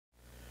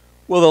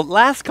Well, the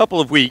last couple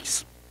of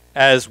weeks,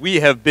 as we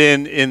have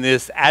been in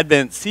this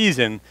Advent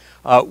season,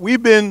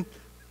 we've been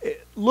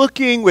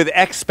looking with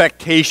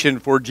expectation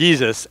for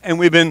Jesus, and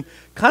we've been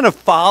kind of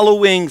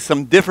following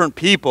some different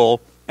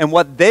people and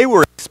what they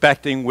were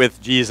expecting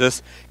with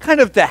Jesus, kind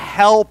of to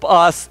help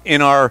us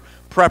in our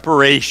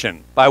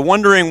preparation. By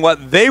wondering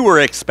what they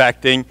were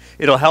expecting,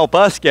 it'll help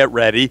us get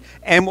ready,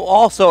 and will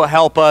also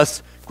help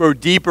us grow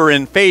deeper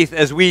in faith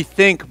as we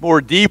think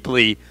more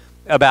deeply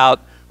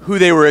about who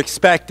they were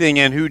expecting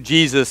and who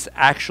Jesus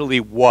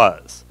actually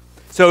was.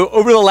 So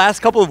over the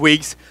last couple of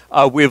weeks,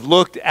 we've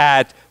looked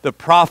at the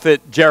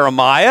prophet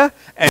Jeremiah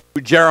and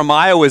who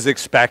Jeremiah was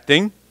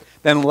expecting.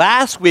 Then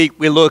last week,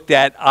 we looked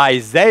at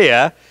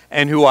Isaiah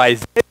and who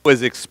Isaiah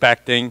was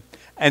expecting.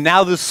 And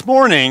now this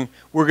morning,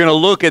 we're going to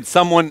look at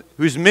someone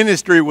whose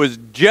ministry was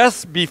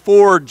just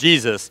before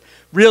Jesus,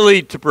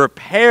 really to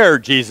prepare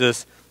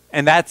Jesus,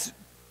 and that's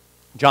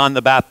John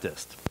the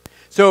Baptist.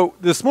 So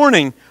this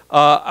morning,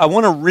 I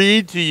want to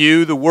read to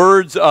you the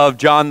words of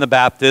John the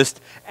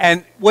Baptist,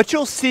 and what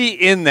you'll see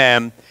in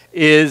them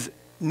is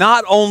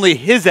not only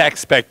his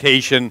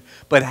expectation,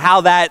 but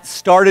how that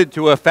started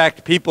to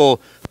affect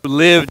people who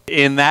lived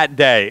in that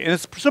day. And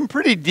it's some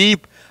pretty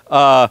deep,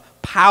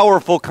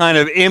 powerful kind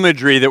of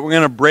imagery that we're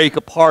going to break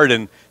apart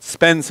and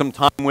spend some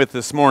time with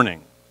this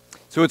morning.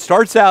 So it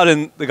starts out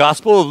in the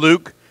Gospel of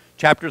Luke,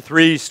 chapter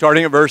 3,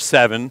 starting at verse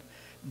 7.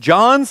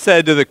 John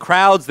said to the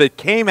crowds that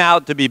came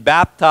out to be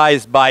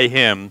baptized by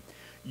him,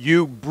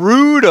 "You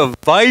brood of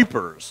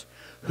vipers,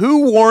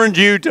 who warned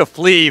you to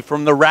flee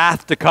from the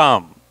wrath to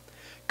come?"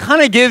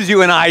 Kind of gives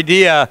you an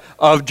idea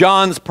of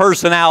John's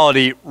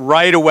personality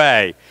right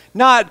away.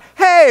 Not,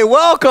 "Hey,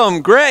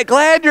 welcome,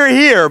 glad you're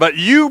here," but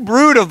 "You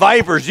brood of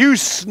vipers, you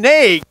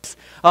snakes,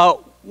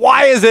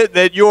 why is it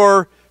that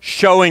you're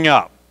showing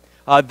up?"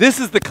 This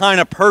is the kind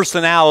of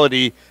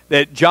personality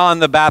that John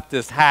the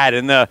Baptist had.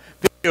 In the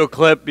video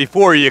clip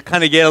before, you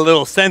kind of get a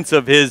little sense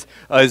of his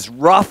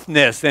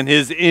roughness and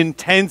his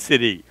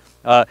intensity.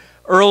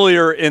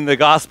 Earlier in the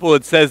gospel,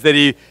 it says that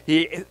he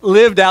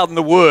lived out in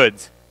the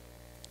woods.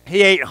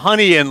 He ate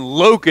honey and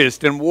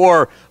locust and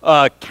wore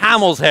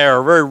camel's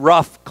hair, very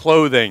rough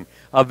clothing,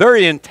 a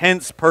very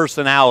intense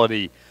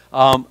personality.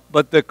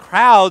 But the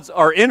crowds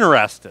are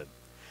interested.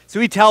 So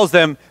he tells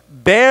them,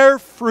 "Bear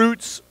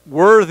fruits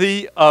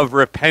worthy of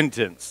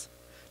repentance.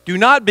 Do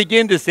not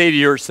begin to say to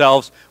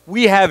yourselves,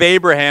 'We have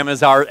Abraham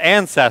as our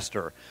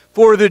ancestor.'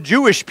 For the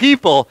Jewish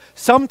people,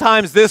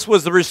 sometimes this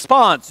was the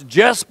response.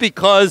 Just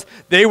because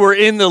they were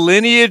in the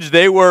lineage,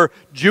 they were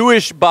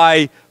Jewish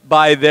by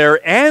their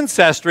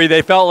ancestry,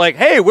 they felt like,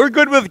 hey, we're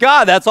good with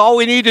God, that's all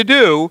we need to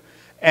do.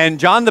 And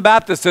John the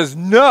Baptist says,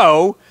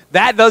 no,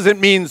 that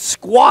doesn't mean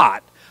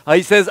squat.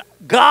 He says,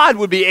 God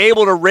would be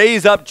able to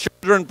raise up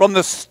children from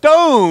the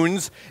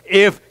stones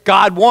if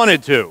God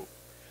wanted to.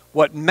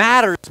 What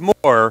matters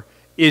more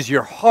is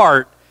your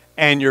heart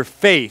and your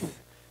faith,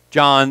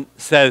 John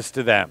says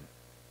to them.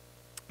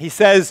 He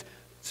says,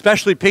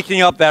 especially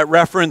picking up that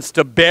reference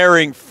to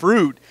bearing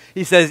fruit,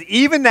 he says,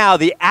 even now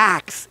the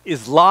axe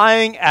is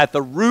lying at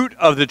the root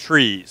of the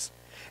trees.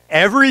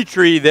 Every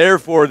tree,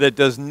 therefore, that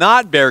does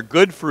not bear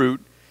good fruit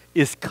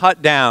is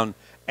cut down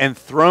and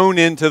thrown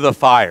into the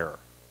fire.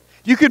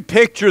 You could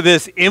picture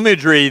this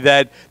imagery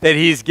that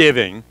he's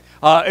giving.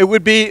 It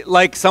would be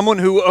like someone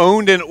who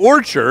owned an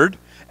orchard,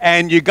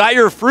 and you got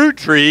your fruit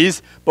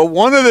trees, but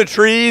one of the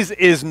trees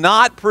is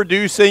not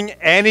producing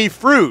any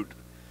fruit.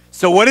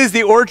 So what is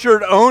the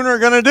orchard owner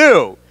going to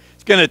do?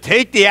 He's going to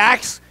take the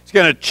axe, he's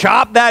going to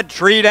chop that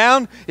tree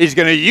down, he's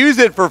going to use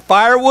it for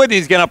firewood,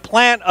 he's going to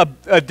plant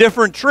a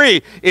different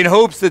tree in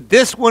hopes that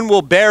this one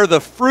will bear the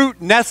fruit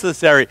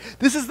necessary.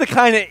 This is the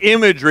kind of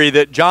imagery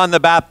that John the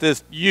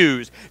Baptist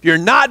used. If you're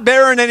not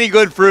bearing any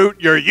good fruit,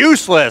 you're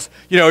useless.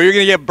 You're going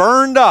to get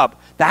burned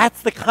up.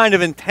 That's the kind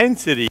of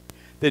intensity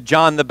that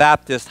John the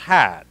Baptist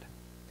had.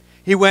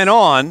 He went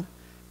on,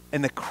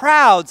 and the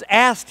crowds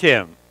asked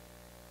him.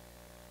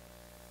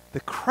 The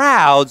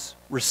crowds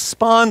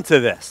respond to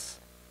this.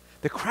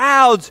 The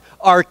crowds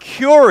are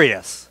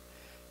curious.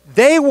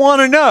 They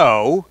want to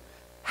know,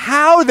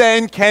 how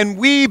then can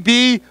we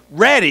be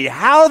ready?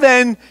 How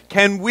then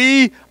can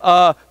we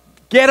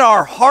get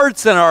our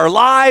hearts and our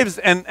lives,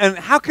 and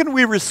how can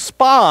we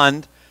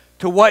respond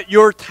to what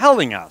you're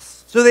telling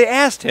us? So they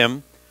asked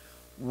him,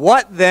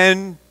 what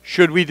then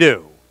should we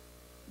do?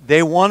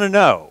 They want to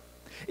know.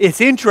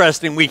 It's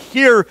interesting. We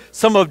hear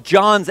some of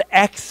John's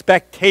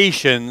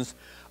expectations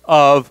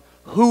of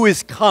who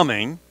is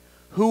coming,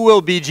 who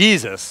will be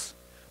Jesus.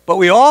 But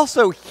we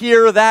also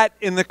hear that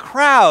in the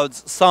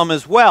crowds some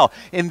as well.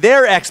 In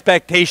their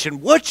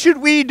expectation, what should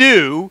we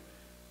do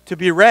to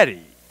be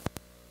ready?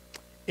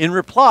 In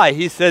reply,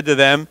 he said to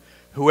them,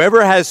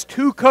 whoever has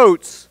 2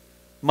 coats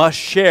must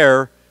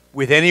share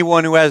with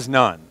anyone who has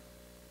none.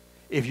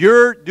 If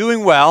you're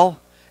doing well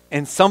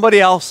and somebody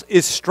else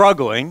is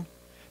struggling,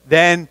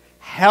 then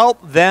help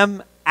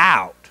them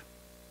out.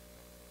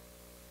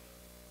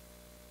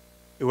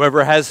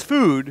 Whoever has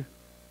food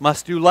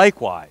must do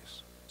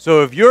likewise.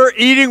 So if you're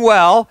eating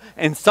well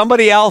and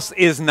somebody else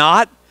is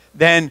not,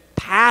 then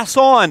pass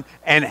on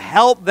and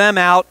help them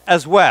out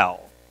as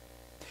well.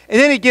 And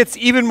then it gets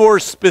even more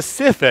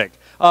specific.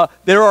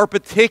 There are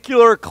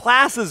particular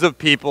classes of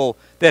people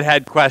that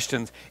had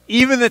questions,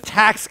 even the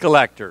tax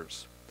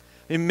collectors.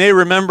 You may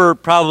remember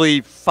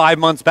probably 5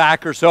 months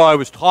back or so, I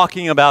was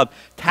talking about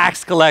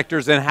tax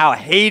collectors and how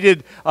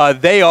hated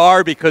they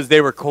are because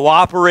they were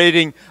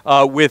cooperating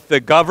with the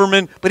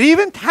government. But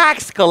even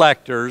tax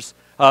collectors,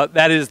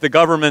 that is the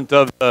government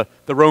of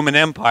the Roman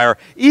Empire,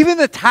 even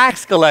the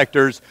tax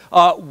collectors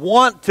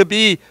want to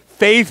be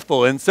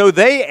faithful. And so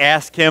they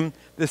ask him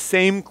the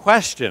same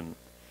question.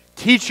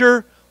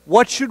 Teacher,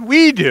 what should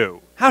we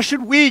do? How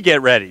should we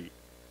get ready?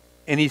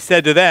 And he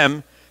said to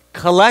them,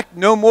 collect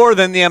no more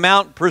than the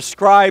amount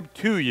prescribed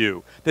to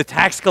you. The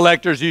tax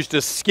collectors used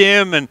to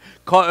skim and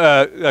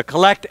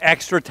collect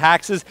extra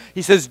taxes.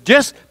 He says,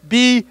 just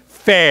be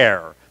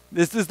fair.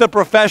 This is the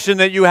profession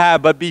that you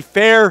have, but be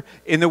fair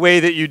in the way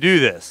that you do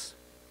this.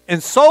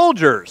 And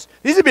soldiers,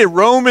 these would be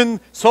Roman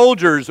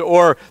soldiers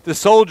or the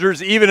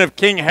soldiers even of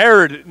King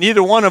Herod,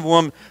 neither one of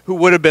them who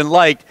would have been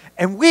liked.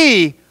 And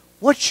we,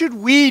 what should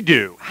we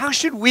do? How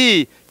should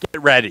we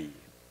get ready?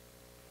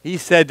 He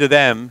said to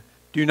them,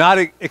 do not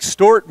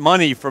extort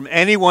money from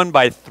anyone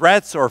by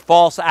threats or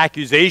false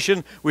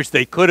accusation, which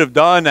they could have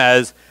done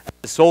as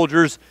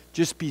soldiers.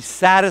 Just be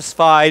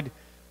satisfied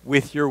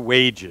with your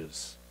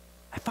wages.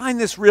 I find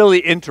this really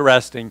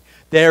interesting,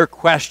 their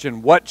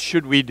question, what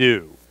should we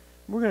do?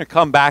 We're going to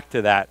come back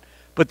to that.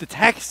 But the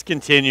text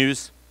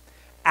continues,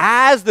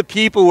 as the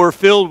people were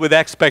filled with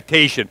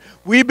expectation.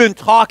 We've been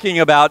talking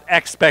about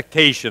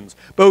expectations.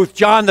 Both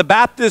John the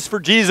Baptist for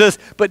Jesus,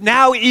 but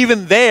now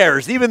even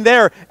theirs, even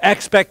their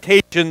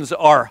expectations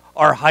are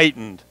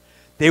heightened.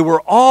 They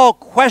were all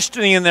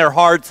questioning in their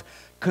hearts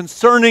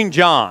concerning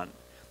John,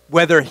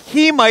 whether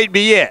he might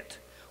be it.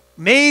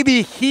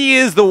 Maybe he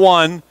is the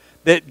one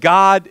that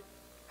God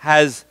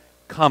has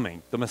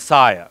coming, the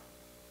Messiah.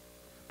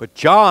 But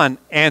John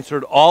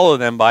answered all of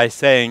them by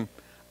saying,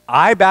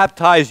 I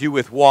baptize you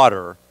with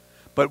water,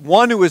 but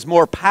one who is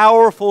more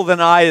powerful than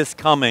I is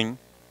coming.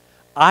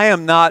 I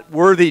am not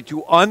worthy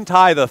to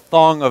untie the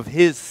thong of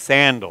his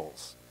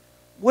sandals.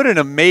 What an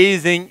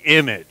amazing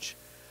image.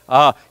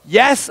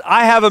 Yes,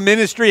 I have a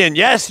ministry, and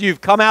yes,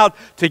 you've come out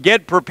to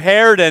get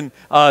prepared and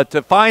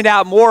to find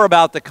out more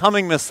about the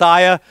coming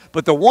Messiah,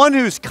 but the one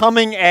who's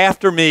coming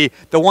after me,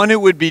 the one who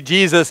would be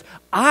Jesus,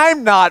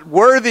 I'm not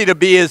worthy to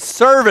be his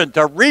servant,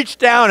 to reach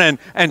down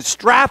and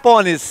strap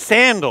on his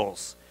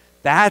sandals.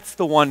 That's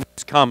the one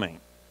who's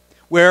coming.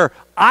 Where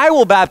I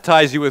will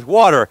baptize you with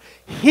water,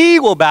 he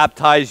will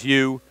baptize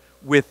you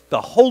with the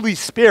Holy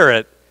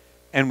Spirit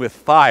and with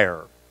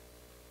fire.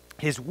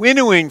 His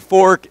winnowing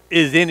fork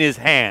is in his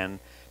hand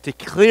to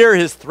clear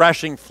his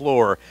threshing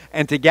floor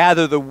and to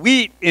gather the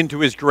wheat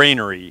into his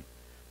granary,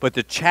 but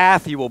the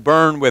chaff he will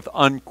burn with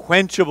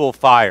unquenchable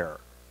fire.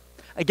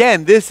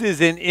 Again, this is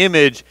an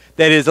image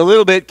that is a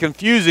little bit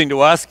confusing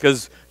to us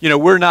because,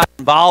 we're not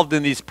involved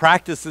in these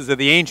practices of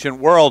the ancient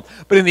world.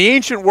 But in the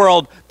ancient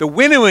world, the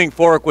winnowing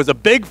fork was a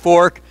big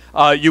fork.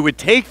 You would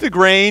take the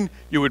grain,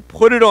 you would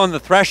put it on the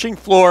threshing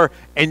floor,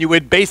 and you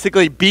would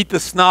basically beat the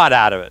snot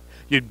out of it.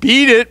 You'd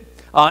beat it,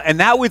 and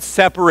that would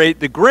separate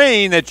the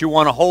grain that you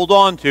want to hold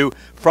on to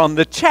from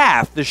the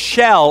chaff, the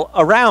shell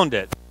around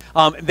it.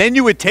 Then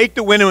you would take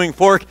the winnowing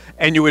fork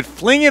and you would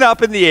fling it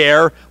up in the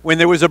air when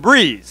there was a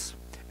breeze.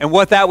 And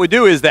what that would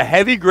do is the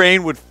heavy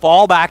grain would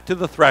fall back to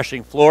the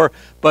threshing floor,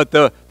 but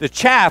the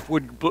chaff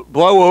would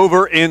blow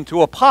over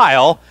into a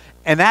pile,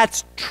 and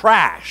that's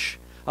trash.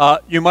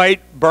 You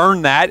might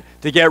burn that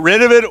to get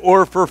rid of it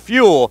or for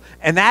fuel,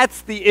 and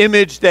that's the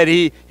image that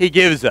he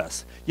gives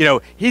us.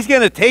 He's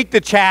going to take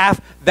the chaff,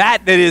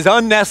 that is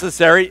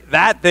unnecessary,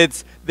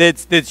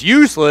 that's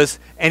useless,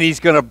 and he's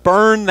going to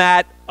burn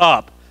that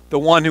up, the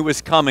one who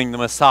is coming, the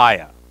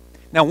Messiah.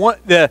 Now,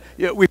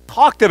 we've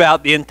talked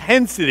about the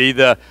intensity,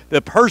 the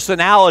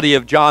personality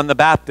of John the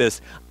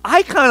Baptist.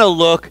 I kind of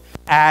look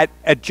at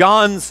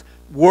John's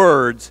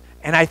words,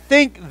 and I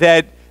think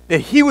that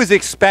he was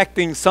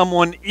expecting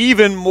someone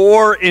even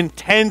more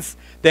intense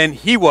than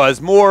he was,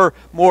 more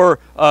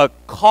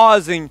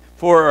calling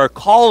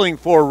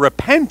for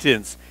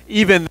repentance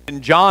even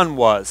than John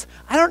was.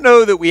 I don't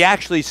know that we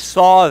actually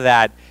saw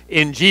that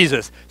in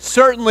Jesus.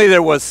 Certainly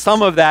there was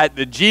some of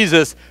that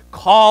Jesus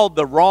called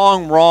the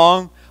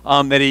wrong,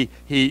 that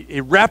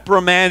he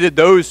reprimanded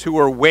those who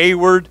were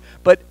wayward,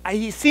 but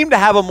he seemed to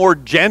have a more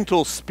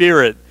gentle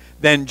spirit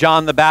than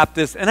John the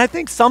Baptist. And I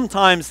think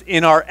sometimes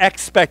in our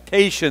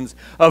expectations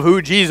of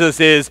who Jesus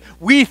is,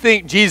 we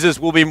think Jesus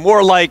will be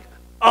more like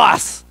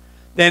us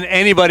than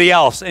anybody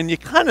else. And you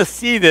kind of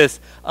see this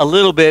a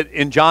little bit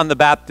in John the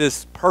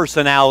Baptist's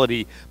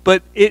personality,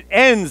 but it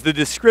ends the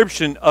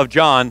description of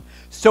John.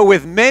 So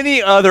with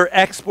many other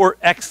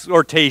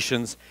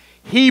exhortations,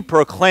 he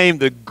proclaimed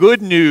the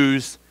good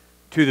news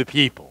to the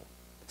people.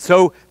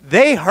 So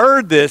they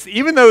heard this,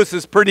 even though this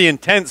is pretty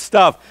intense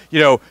stuff,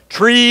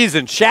 trees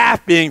and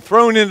chaff being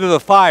thrown into the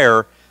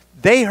fire,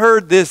 they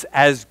heard this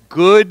as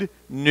good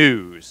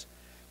news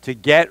to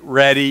get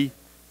ready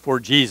for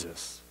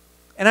Jesus.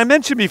 And I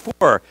mentioned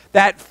before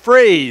that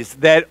phrase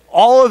that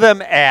all of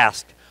them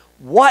asked,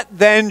 what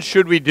then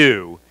should we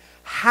do?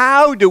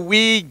 How do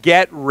we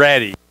get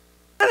ready?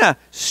 Kind of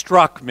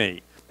struck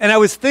me. And I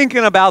was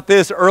thinking about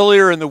this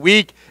earlier in the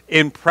week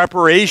in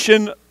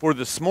preparation for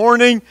this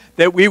morning,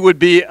 that we would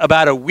be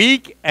about a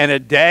week and a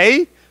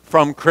day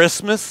from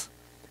Christmas.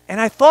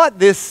 And I thought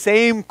this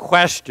same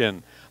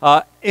question,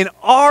 in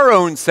our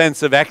own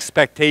sense of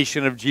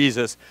expectation of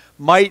Jesus,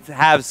 might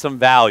have some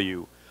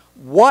value.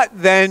 What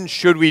then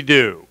should we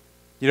do?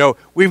 You know,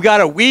 we've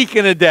got a week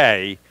and a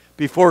day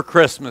before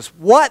Christmas.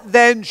 What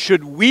then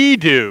should we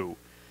do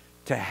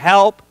to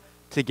help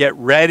to get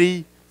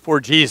ready for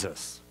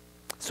Jesus?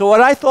 So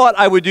what I thought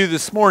I would do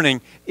this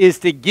morning is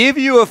to give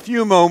you a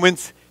few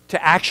moments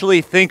to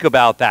actually think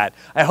about that.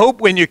 I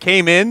hope when you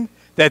came in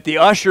that the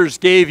ushers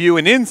gave you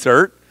an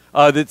insert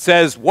that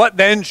says, what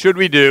then should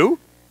we do?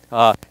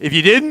 If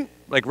you didn't,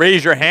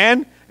 raise your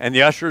hand and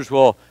the ushers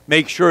will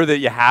make sure that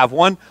you have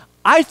one.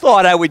 I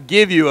thought I would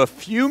give you a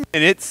few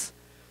minutes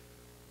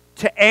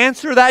to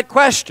answer that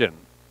question.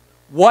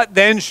 What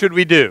then should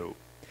we do?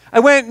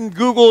 I went and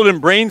Googled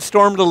and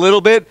brainstormed a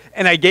little bit,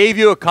 and I gave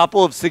you a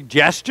couple of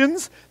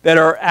suggestions that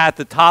are at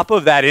the top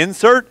of that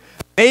insert.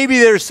 Maybe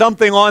there's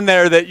something on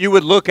there that you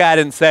would look at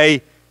and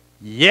say,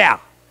 yeah,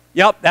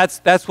 yep,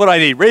 that's what I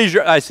need.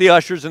 I see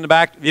ushers in the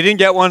back. If you didn't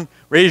get one,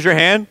 raise your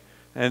hand,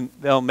 and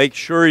they'll make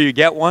sure you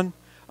get one.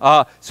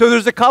 So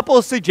there's a couple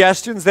of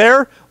suggestions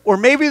there, or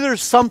maybe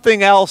there's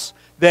something else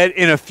that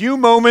in a few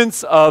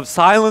moments of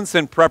silence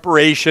and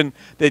preparation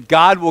that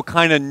God will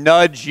kind of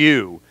nudge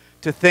you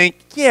to think,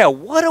 yeah,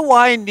 what do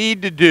I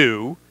need to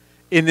do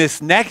in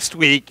this next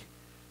week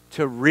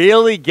to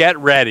really get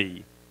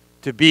ready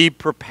to be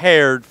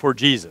prepared for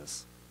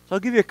Jesus? So I'll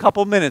give you a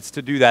couple minutes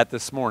to do that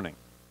this morning.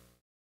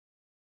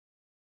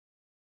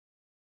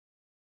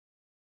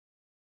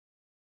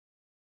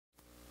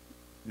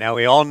 Now,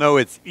 we all know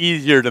it's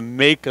easier to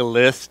make a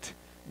list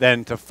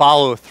than to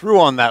follow through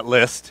on that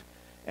list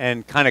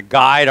and kind of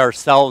guide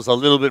ourselves a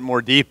little bit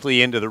more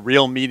deeply into the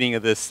real meaning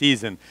of this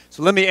season.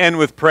 So let me end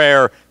with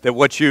prayer that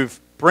what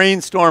you've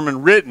brainstormed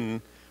and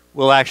written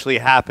will actually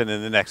happen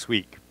in the next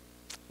week.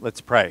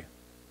 Let's pray.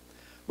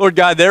 Lord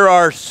God, there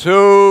are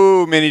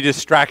so many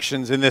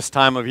distractions in this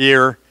time of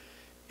year,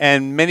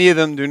 and many of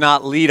them do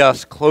not lead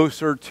us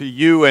closer to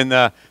you and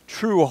the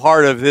true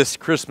heart of this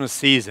Christmas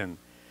season.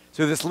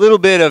 So this little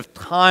bit of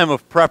time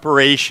of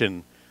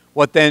preparation,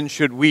 what then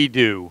should we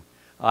do?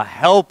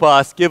 Help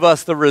us, give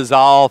us the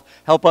resolve,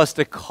 help us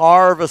to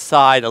carve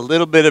aside a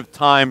little bit of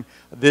time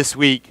this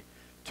week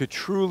to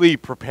truly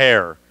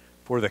prepare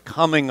for the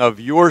coming of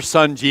your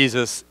Son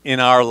Jesus in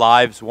our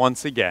lives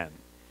once again.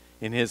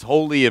 In his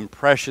holy and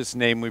precious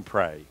name we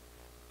pray.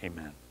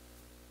 Amen.